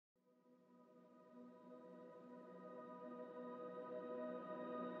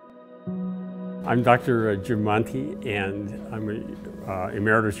I'm Dr. Jim Montie, and I'm an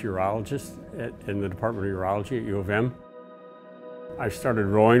emeritus urologist in the Department of Urology at U of M. I started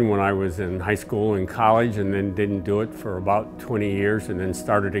rowing when I was in high school and college, and then didn't do it for about 20 years, and then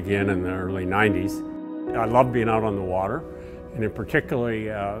started again in the early 90s. I love being out on the water, and in particularly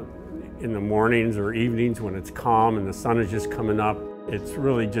in the mornings or evenings when it's calm and the sun is just coming up. It's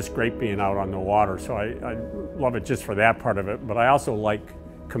really just great being out on the water, so I love it just for that part of it, but I also like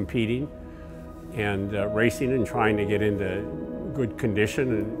competing and racing and trying to get into good condition,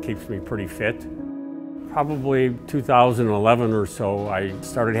 and it keeps me pretty fit. Probably 2011 or so, I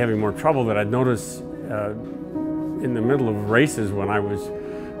started having more trouble that I'd noticed in the middle of races when I was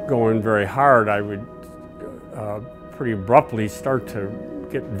going very hard. I would pretty abruptly start to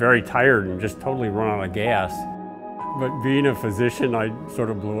get very tired and just totally run out of gas. But being a physician, I sort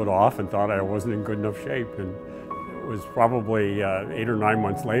of blew it off and thought I wasn't in good enough shape. And it was probably 8 or 9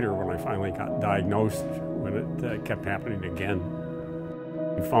 months later when I finally got diagnosed, when it kept happening again.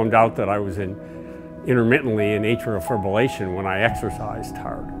 I found out that I was intermittently in atrial fibrillation when I exercised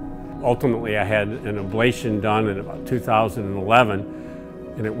hard. Ultimately, I had an ablation done in about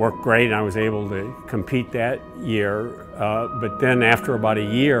 2011, and it worked great, and I was able to compete that year. But then after about a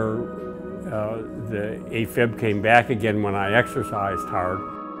year, the A-fib came back again when I exercised hard,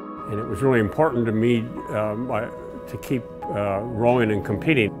 and it was really important to me to keep rowing and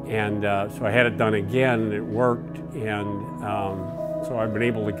competing. And so I had it done again, and it worked, and so I've been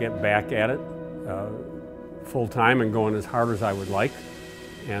able to get back at it full time and going as hard as I would like.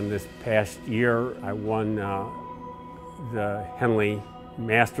 And this past year, I won the Henley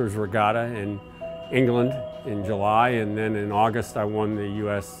Masters Regatta in England in July, and then in August I won the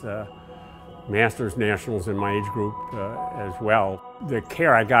U.S. Masters Nationals in my age group as well. The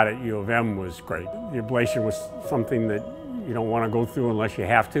care I got at U of M was great. The ablation was something that you don't want to go through unless you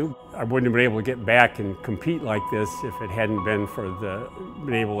have to. I wouldn't have been able to get back and compete like this if it hadn't been for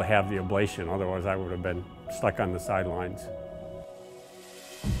being able to have the ablation. Otherwise I would have been stuck on the sidelines.